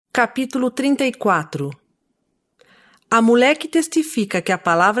Capítulo 34. A mulher que testifica que a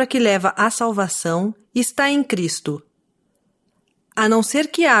palavra que leva à salvação está em Cristo. A não ser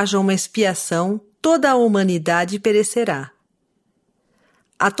que haja uma expiação, toda a humanidade perecerá.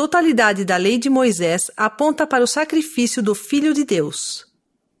 A totalidade da lei de Moisés aponta para o sacrifício do Filho de Deus.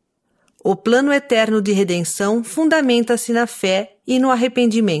 O plano eterno de redenção fundamenta-se na fé e no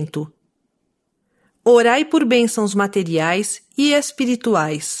arrependimento. Orai por bênçãos materiais e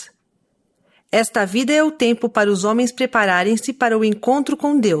espirituais. Esta vida é o tempo para os homens prepararem-se para o encontro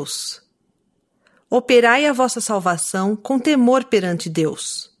com Deus. Operai a vossa salvação com temor perante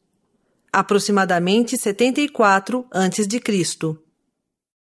Deus. Aproximadamente 74 a.C.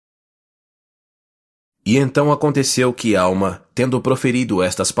 E então aconteceu que Alma, tendo proferido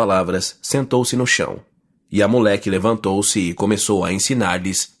estas palavras, sentou-se no chão. E a moleque levantou-se e começou a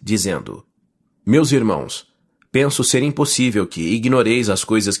ensinar-lhes, dizendo: Meus irmãos, penso ser impossível que ignoreis as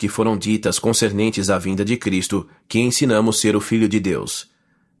coisas que foram ditas concernentes à vinda de Cristo, que ensinamos ser o Filho de Deus.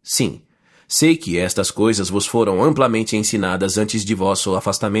 Sim, sei que estas coisas vos foram amplamente ensinadas antes de vosso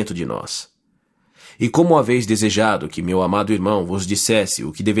afastamento de nós. E como haveis desejado que meu amado irmão vos dissesse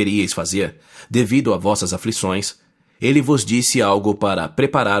o que deveríeis fazer, devido a vossas aflições, ele vos disse algo para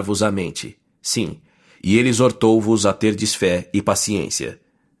preparar-vos a mente. Sim, e ele exortou-vos a terdes fé e paciência.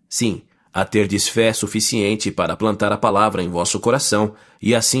 Sim, a terdes fé suficiente para plantar a palavra em vosso coração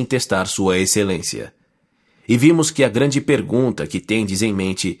e assim testar sua excelência. E vimos que a grande pergunta que tendes em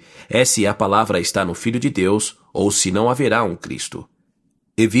mente é se a palavra está no Filho de Deus ou se não haverá um Cristo.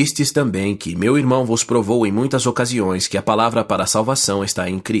 E vistes também que meu irmão vos provou em muitas ocasiões que a palavra para a salvação está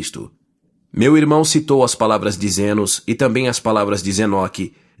em Cristo. Meu irmão citou as palavras de Zenos e também as palavras de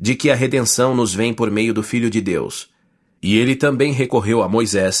Zenoque, de que a redenção nos vem por meio do Filho de Deus. E ele também recorreu a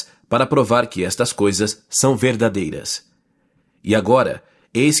Moisés para provar que estas coisas são verdadeiras. E agora,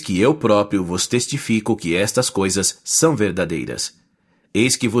 eis que eu próprio vos testifico que estas coisas são verdadeiras.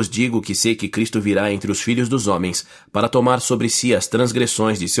 Eis que vos digo que sei que Cristo virá entre os filhos dos homens para tomar sobre si as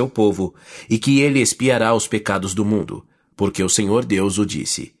transgressões de seu povo e que ele expiará os pecados do mundo, porque o Senhor Deus o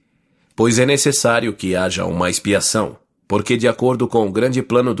disse. Pois é necessário que haja uma expiação, porque de acordo com o grande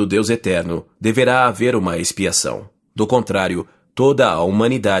plano do Deus eterno, deverá haver uma expiação. Do contrário, toda a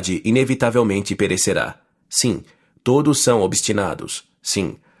humanidade inevitavelmente perecerá. Sim, todos são obstinados.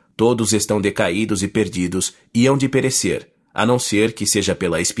 Sim, todos estão decaídos e perdidos e hão de perecer, a não ser que seja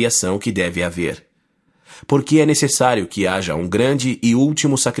pela expiação que deve haver. Porque é necessário que haja um grande e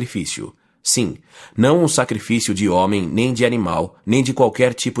último sacrifício. Sim, não um sacrifício de homem, nem de animal, nem de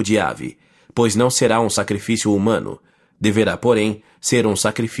qualquer tipo de ave, pois não será um sacrifício humano. Deverá, porém, ser um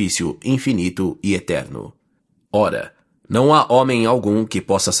sacrifício infinito e eterno. Ora, não há homem algum que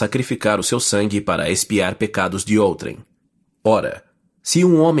possa sacrificar o seu sangue para expiar pecados de outrem. Ora, se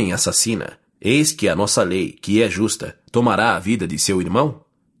um homem assassina, eis que a nossa lei, que é justa, tomará a vida de seu irmão?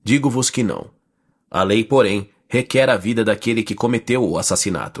 Digo-vos que não. A lei, porém, requer a vida daquele que cometeu o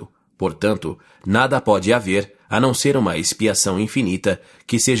assassinato. Portanto, nada pode haver, a não ser uma expiação infinita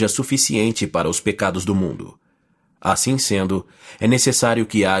que seja suficiente para os pecados do mundo. Assim sendo, é necessário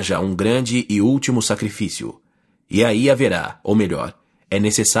que haja um grande e último sacrifício. E aí haverá, ou melhor, é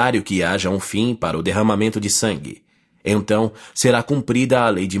necessário que haja um fim para o derramamento de sangue. Então será cumprida a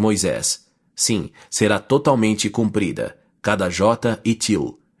lei de Moisés. Sim, será totalmente cumprida, cada jota e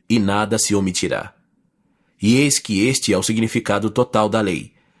til, e nada se omitirá. E eis que este é o significado total da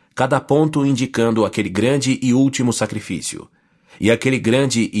lei, cada ponto indicando aquele grande e último sacrifício. E aquele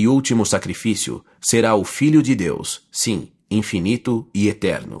grande e último sacrifício será o Filho de Deus, sim, infinito e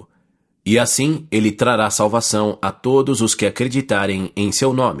eterno. E assim ele trará salvação a todos os que acreditarem em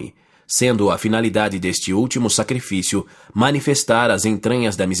seu nome, sendo a finalidade deste último sacrifício manifestar as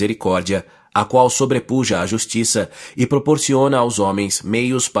entranhas da misericórdia, a qual sobrepuja a justiça e proporciona aos homens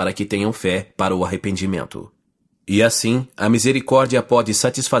meios para que tenham fé para o arrependimento. E assim, a misericórdia pode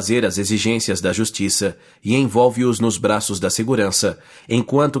satisfazer as exigências da justiça e envolve-os nos braços da segurança,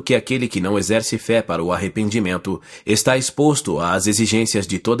 enquanto que aquele que não exerce fé para o arrependimento está exposto às exigências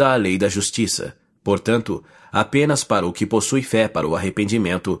de toda a lei da justiça. Portanto, apenas para o que possui fé para o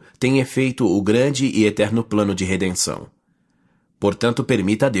arrependimento tem efeito o grande e eterno plano de redenção. Portanto,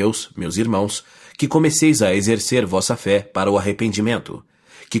 permita a Deus, meus irmãos, que comeceis a exercer vossa fé para o arrependimento,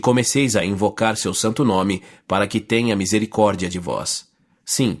 que comeceis a invocar seu santo nome para que tenha misericórdia de vós.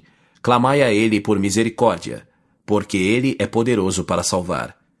 Sim, clamai a ele por misericórdia, porque ele é poderoso para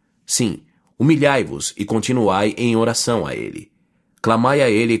salvar. Sim, humilhai-vos e continuai em oração a ele. Clamai a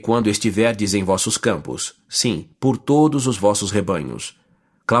ele quando estiverdes em vossos campos, sim, por todos os vossos rebanhos.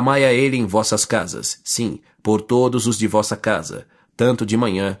 Clamai a ele em vossas casas, sim, por todos os de vossa casa, tanto de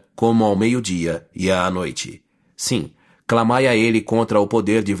manhã como ao meio-dia e à noite. Sim, clamai a ele contra o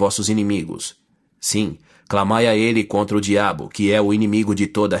poder de vossos inimigos. Sim, clamai a ele contra o diabo, que é o inimigo de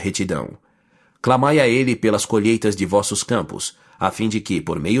toda retidão. Clamai a ele pelas colheitas de vossos campos, a fim de que,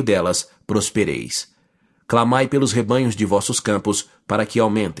 por meio delas, prospereis. Clamai pelos rebanhos de vossos campos, para que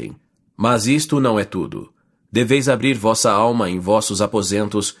aumentem. Mas isto não é tudo. Deveis abrir vossa alma em vossos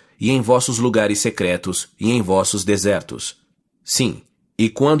aposentos, e em vossos lugares secretos, e em vossos desertos. Sim, e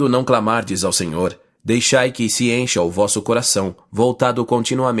quando não clamardes ao Senhor, deixai que se encha o vosso coração, voltado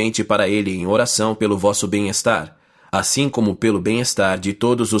continuamente para ele em oração pelo vosso bem-estar, assim como pelo bem-estar de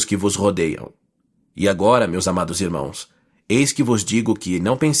todos os que vos rodeiam. E agora, meus amados irmãos, eis que vos digo que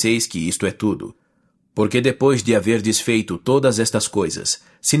não penseis que isto é tudo. Porque depois de haverdes feito todas estas coisas,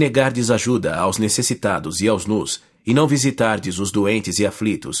 se negardes ajuda aos necessitados e aos nus, e não visitardes os doentes e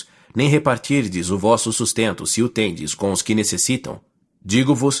aflitos, nem repartirdes o vosso sustento se o tendes com os que necessitam,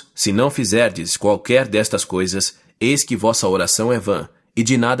 digo-vos, se não fizerdes qualquer destas coisas, eis que vossa oração é vã, e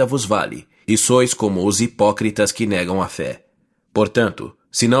de nada vos vale, e sois como os hipócritas que negam a fé. Portanto,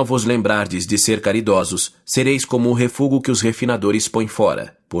 se não vos lembrardes de ser caridosos, sereis como o refúgio que os refinadores põem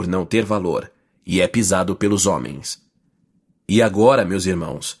fora, por não ter valor, e é pisado pelos homens. E agora, meus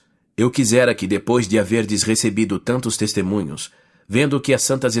irmãos, eu quisera que depois de haverdes recebido tantos testemunhos, vendo que as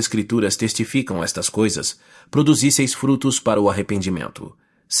Santas Escrituras testificam estas coisas, produzisseis frutos para o arrependimento.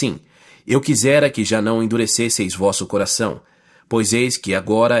 Sim, eu quisera que já não endurecesseis vosso coração, pois eis que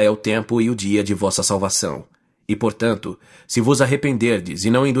agora é o tempo e o dia de vossa salvação. E, portanto, se vos arrependerdes e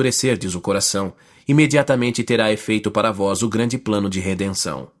não endurecerdes o coração, imediatamente terá efeito para vós o grande plano de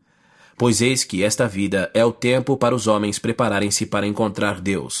redenção. Pois eis que esta vida é o tempo para os homens prepararem-se para encontrar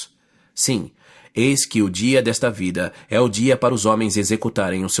Deus. Sim, eis que o dia desta vida é o dia para os homens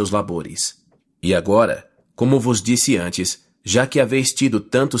executarem os seus labores. E agora, como vos disse antes, já que haveis tido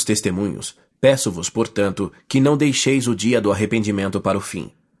tantos testemunhos, peço-vos, portanto, que não deixeis o dia do arrependimento para o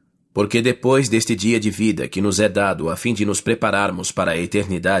fim. Porque depois deste dia de vida que nos é dado a fim de nos prepararmos para a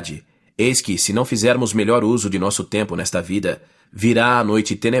eternidade, eis que, se não fizermos melhor uso de nosso tempo nesta vida, virá a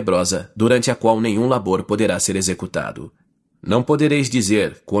noite tenebrosa, durante a qual nenhum labor poderá ser executado. Não podereis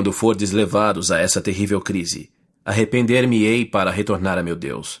dizer, quando fordes levados a essa terrível crise, arrepender-me-ei para retornar a meu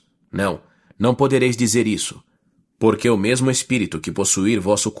Deus. Não, não podereis dizer isso. Porque o mesmo Espírito que possuir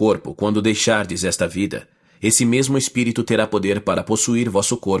vosso corpo quando deixardes esta vida, esse mesmo Espírito terá poder para possuir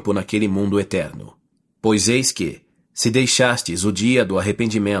vosso corpo naquele mundo eterno. Pois eis que, se deixastes o dia do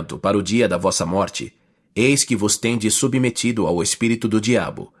arrependimento para o dia da vossa morte, eis que vos tendes submetido ao espírito do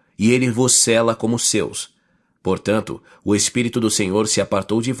diabo, e ele vos sela como seus. Portanto, o Espírito do Senhor se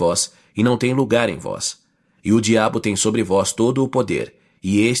apartou de vós, e não tem lugar em vós. E o diabo tem sobre vós todo o poder,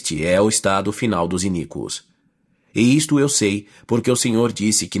 e este é o estado final dos iníquos. E isto eu sei, porque o Senhor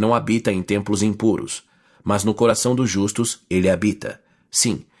disse que não habita em templos impuros, mas no coração dos justos ele habita.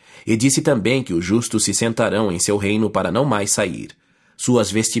 Sim, e disse também que os justos se sentarão em seu reino para não mais sair.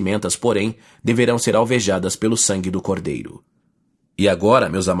 Suas vestimentas, porém, deverão ser alvejadas pelo sangue do Cordeiro. E agora,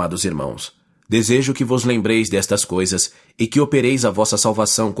 meus amados irmãos, desejo que vos lembreis destas coisas e que opereis a vossa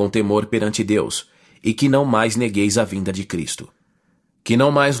salvação com temor perante Deus, e que não mais negueis a vinda de Cristo. Que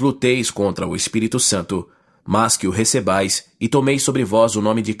não mais luteis contra o Espírito Santo, mas que o recebais e tomeis sobre vós o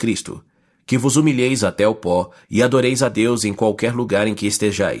nome de Cristo, que vos humilheis até o pó e adoreis a Deus em qualquer lugar em que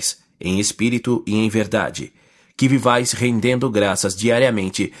estejais, em espírito e em verdade, que vivais rendendo graças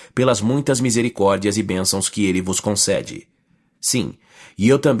diariamente pelas muitas misericórdias e bênçãos que ele vos concede. Sim, e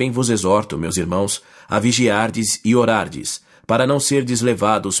eu também vos exorto, meus irmãos, a vigiardes e orardes, para não serdes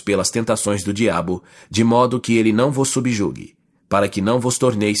levados pelas tentações do diabo, de modo que ele não vos subjugue, para que não vos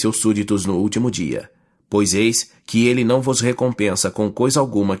torneis seus súditos no último dia. Pois eis que ele não vos recompensa com coisa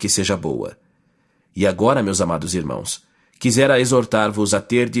alguma que seja boa. E agora, meus amados irmãos, quisera exortar-vos a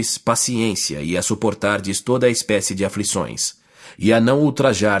terdes paciência e a suportardes toda a espécie de aflições, e a não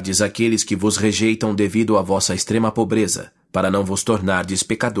ultrajardes aqueles que vos rejeitam devido à vossa extrema pobreza, para não vos tornardes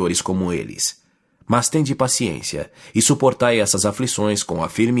pecadores como eles. Mas tende paciência, e suportai essas aflições com a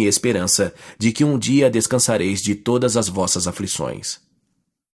firme esperança de que um dia descansareis de todas as vossas aflições.